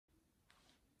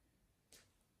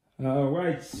All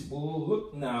right, we'll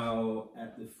look now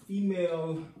at the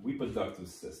female reproductive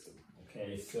system.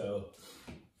 Okay, so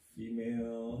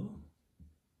female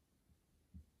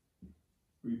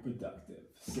reproductive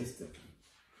system.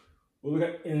 We'll look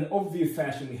at, in an overview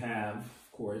fashion, we have,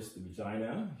 of course, the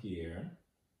vagina here.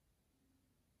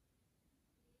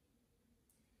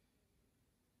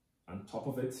 On top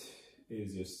of it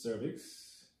is your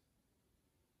cervix.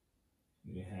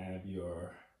 You have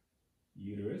your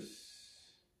uterus.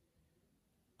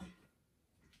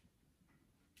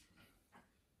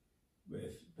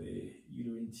 With the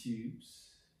uterine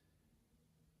tubes.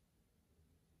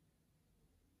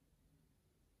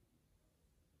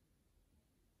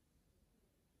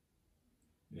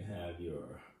 You have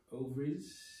your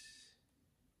ovaries.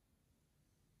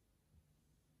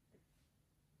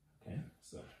 Okay,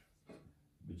 so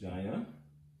vagina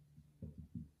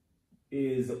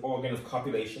is the organ of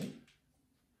copulation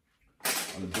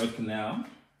or the blood canal.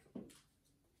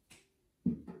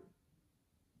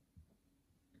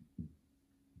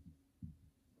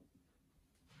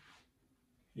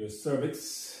 Your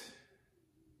cervix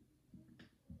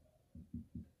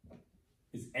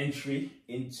is entry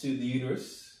into the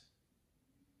uterus.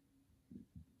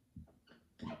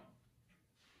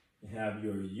 You have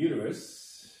your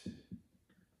uterus,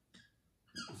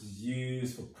 which is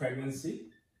used for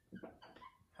pregnancy,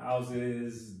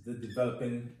 houses the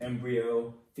developing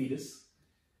embryo fetus.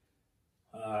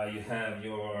 You have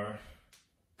your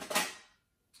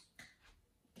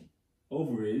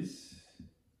ovaries.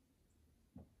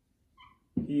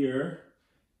 Here,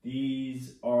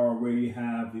 these are where you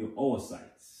have your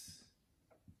oocytes,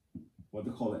 what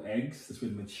they call the eggs. That's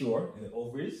where they mature in the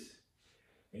ovaries.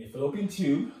 And your fallopian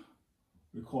tube,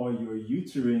 we call your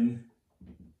uterine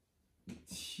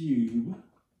tube.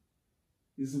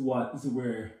 This is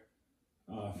where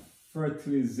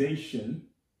fertilization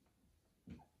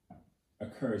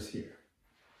occurs here.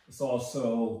 It's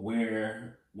also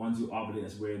where, once you ovulate,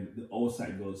 that's where the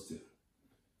oocyte goes to.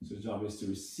 So the job is to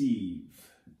receive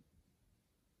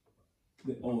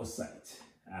the oocyte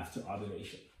after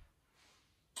ovulation.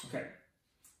 Okay,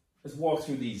 let's walk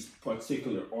through these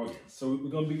particular organs. So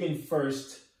we're going to begin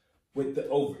first with the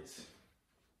ovaries.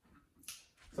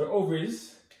 So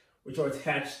ovaries, which are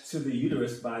attached to the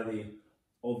uterus by the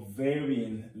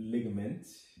ovarian ligament,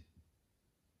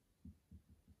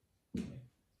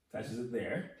 attaches it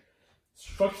there.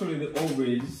 Structurally, the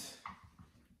ovaries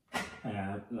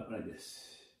have like this.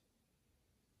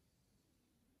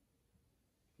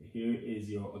 Here is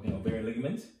your, again, ovarian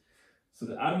ligament. So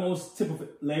the outermost tip of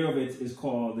it, layer of it is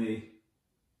called the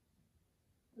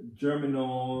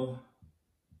germinal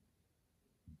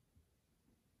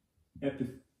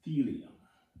epithelium.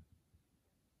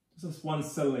 This is one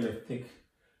cell layer thick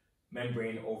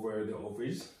membrane over the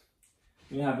ovaries.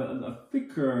 You have a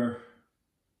thicker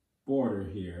border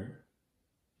here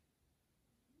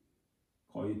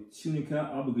called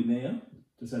tunica albuginea,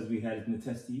 just as we had it in the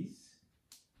testes.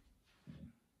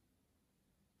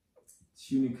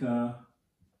 Tunica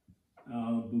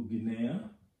albuginea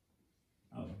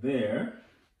out there.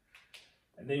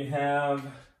 And then you have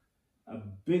a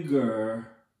bigger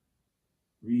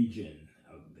region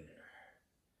out there.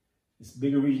 This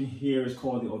bigger region here is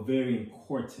called the ovarian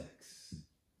cortex.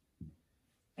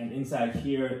 And inside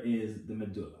here is the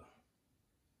medulla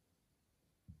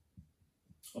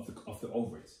of the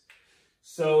ovaries.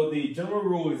 So the general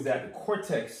rule is that the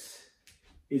cortex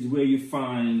is where you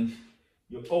find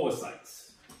your oocytes.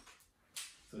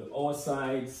 So the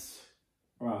oocytes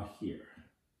are out here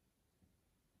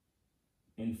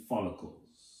in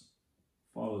follicles.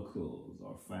 Follicles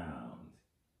are found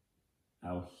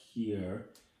out here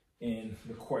in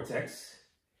the cortex.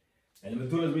 And the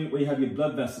medulla is where you have your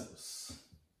blood vessels.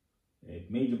 Okay?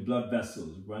 Major blood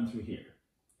vessels run through here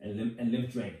and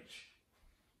lymph drainage.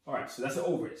 All right, so that's the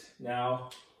ovaries. Now,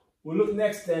 we'll look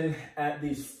next then at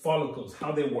these follicles,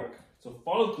 how they work. So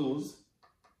follicles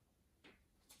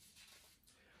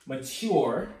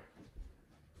mature.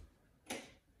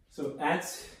 So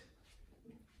at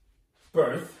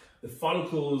birth, the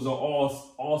follicles are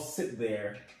all sit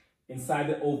there inside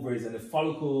the ovaries, and the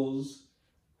follicles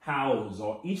house,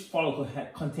 or each follicle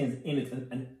contains in it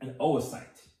an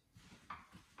oocyte.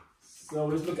 So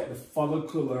let's look at the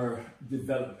follicular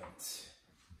development,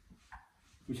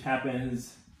 which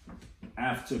happens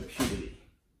after puberty.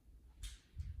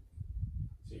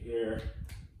 So here,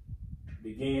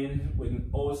 begin with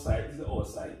an oocyte. This is the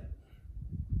oocyte,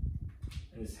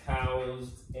 and it's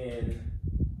housed in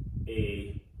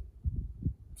a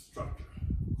structure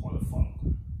called a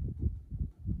follicle.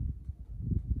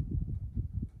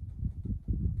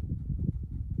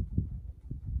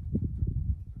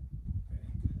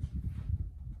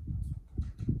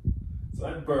 So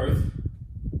at birth,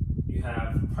 you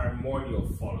have primordial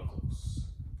follicles.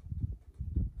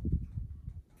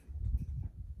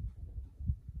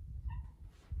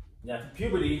 Now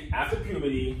after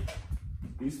puberty,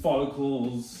 these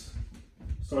follicles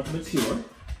start to mature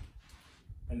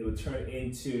and they will turn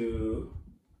into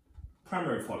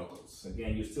primary follicles.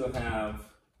 Again, you still have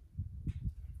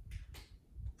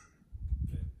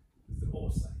the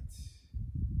oocyte.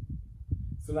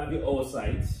 Still have the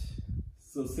oocyte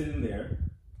still sitting there.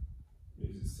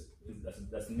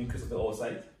 That's the nucleus of the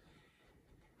oocyte.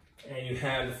 And you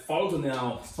have the follicle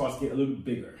now starts to get a little bit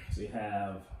bigger. So you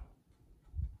have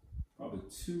probably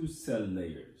 2 cell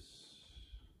layers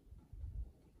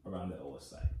around the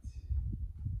oocyte.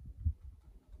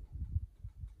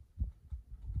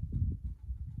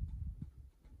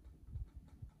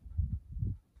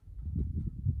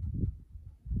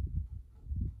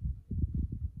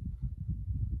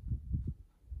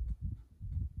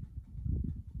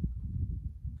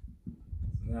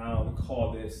 Now we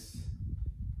call this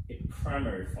a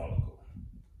primary follicle.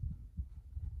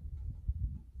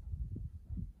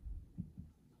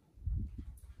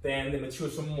 Then they mature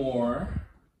some more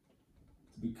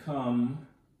to become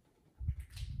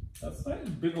a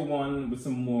slightly bigger one with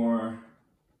some more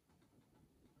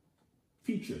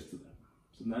features to them.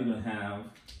 So now you're going to have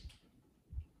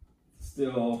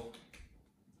still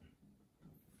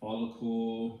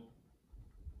follicle.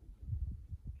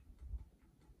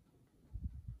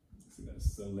 So you got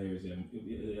cell layers here.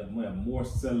 You have more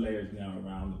cell layers now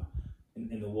around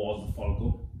in the walls of the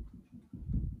follicle.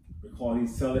 Recall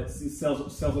these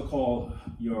cells are called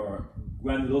your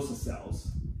granulosa cells.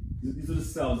 These are the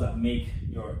cells that make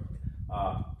your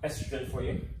estrogen for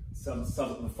you, cells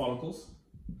of the follicles.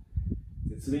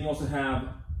 So then you also have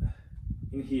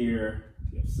in here,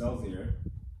 you have cells here.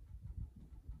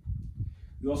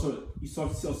 You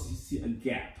start to see a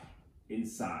gap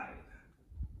inside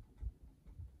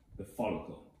the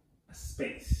follicle, a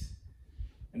space.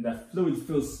 And that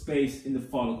fluid-filled space in the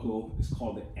follicle is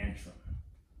called the antrum.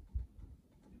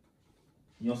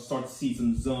 You'll start to see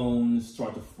some zones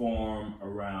start to form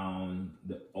around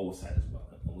the oocyte as well.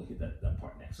 And we'll hit that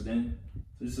part next. So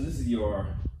this is your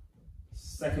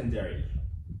secondary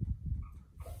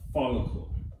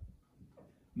follicle,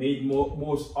 made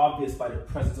most obvious by the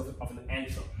presence of an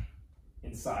antrum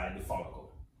inside the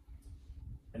follicle.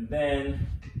 And then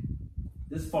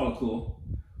this follicle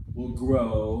will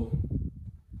grow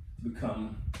to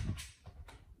become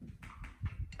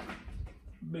a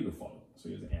bigger follicle. So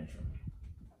here's the antrum.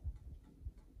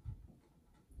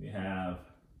 We have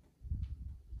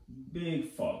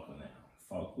big follicle now.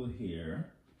 Follicle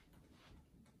here.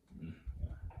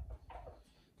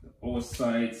 The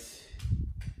oocyte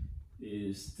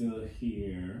is still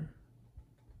here,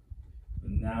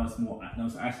 but now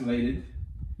it's isolated.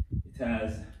 It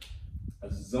has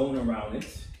a zone around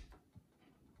it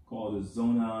called the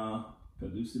zona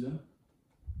pellucida,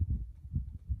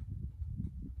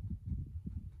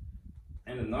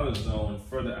 and another zone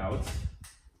further out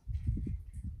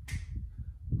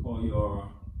called your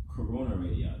corona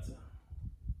radiata.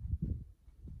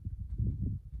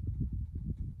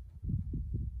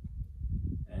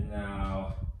 And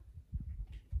now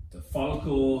the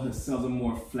follicle, the cells are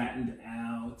more flattened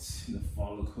out. The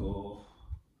follicle,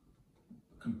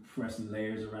 compressed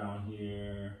layers around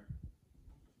here.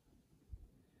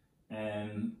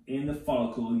 And in the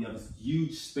follicle, you have this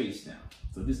huge space now.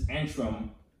 So this antrum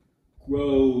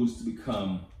grows to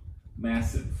become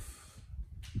massive.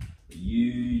 A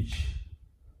huge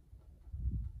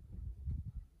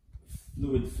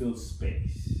fluid-filled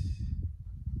space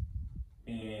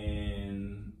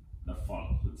in the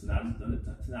follicle. So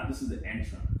now this is the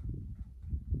antrum.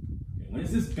 Okay, when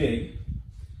it's this big,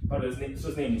 so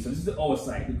this is the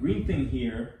oocyte. The green thing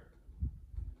here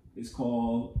is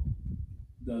called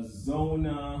the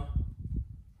zona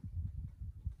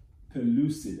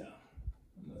pellucida.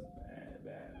 Okay,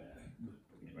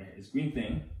 right here. This green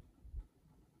thing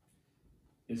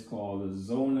is called the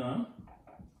zona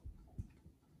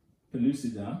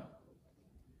pellucida,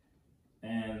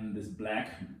 and this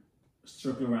black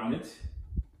circle around it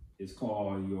is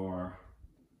called your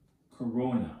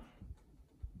corona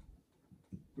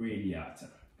radiata.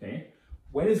 Okay,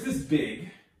 when it's this big,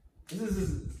 this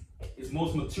is its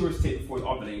most mature state before it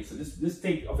ovulates. So this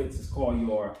state of it is called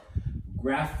your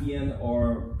Graafian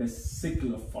or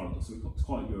vesicular follicle. So it's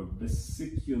called your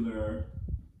vesicular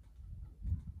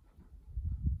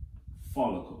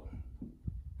follicle.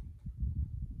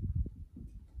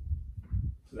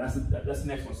 So that's the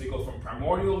next one. So you go from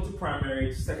primordial to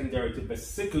primary to secondary to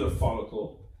vesicular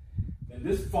follicle. Then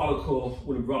this follicle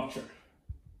will rupture.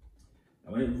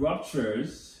 And when it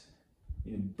ruptures,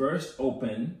 burst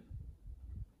open.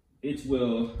 It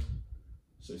will,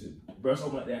 so burst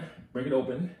open like that, break it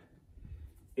open.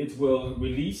 It will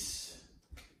release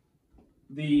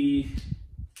the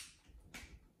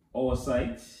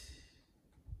oocyte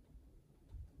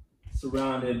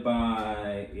surrounded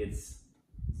by its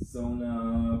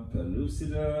zona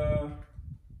pellucida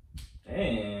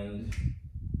and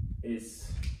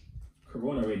its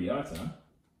corona radiata.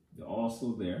 They're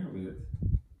also there with it.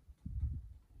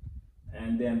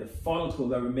 And then the follicle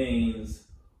that remains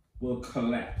will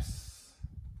collapse.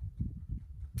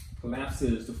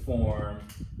 Collapses to form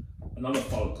another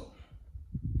follicle.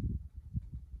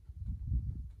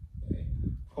 Okay.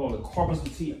 Called the corpus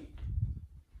luteum.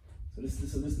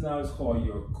 So this now is called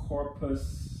your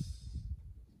corpus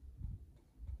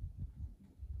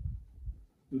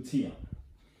luteum.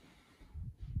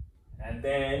 And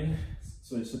then,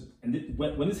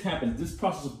 when this happens, this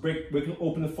process of breaking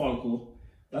open the follicle,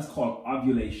 that's called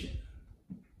ovulation.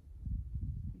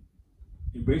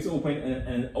 It breaks open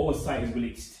and an oocyte is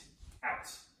released out,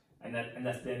 and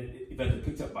that's then eventually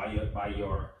picked up by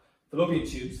your fallopian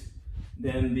tubes.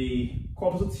 Then the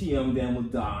corpus luteum then will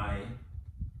die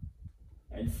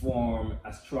and form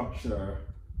a structure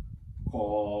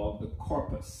called the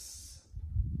corpus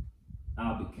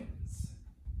albicans.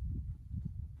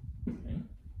 Okay.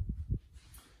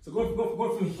 So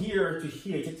go from here to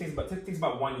here. It takes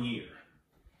about 1 year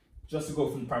just to go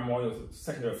from primordial to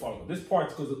secondary follicle. This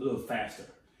part goes a little faster.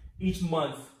 Each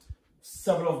month,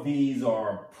 several of these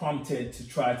are prompted to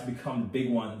try to become the big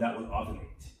one that will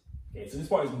ovulate. Okay, so this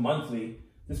part is monthly.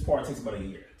 This part takes about a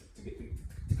year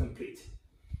to complete.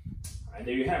 And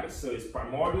there you have it. So it's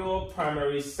primordial,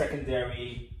 primary,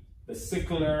 secondary,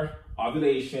 vesicular,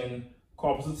 ovulation,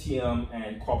 corpus luteum,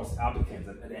 and corpus albicans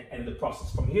at the end of the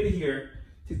process. From here to here,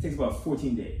 it takes about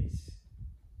 14 days.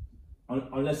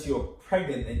 Unless you're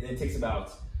pregnant, it takes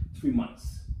about 3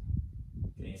 months.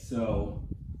 Okay, so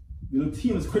the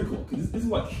luteum is critical because this is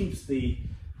what keeps the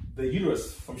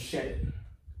uterus from shedding.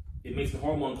 It makes a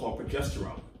hormone called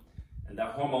progesterone, and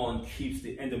that hormone keeps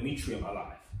the endometrium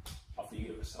alive of the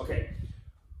uterus. Okay,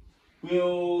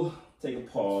 we'll take a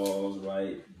pause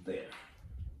right there.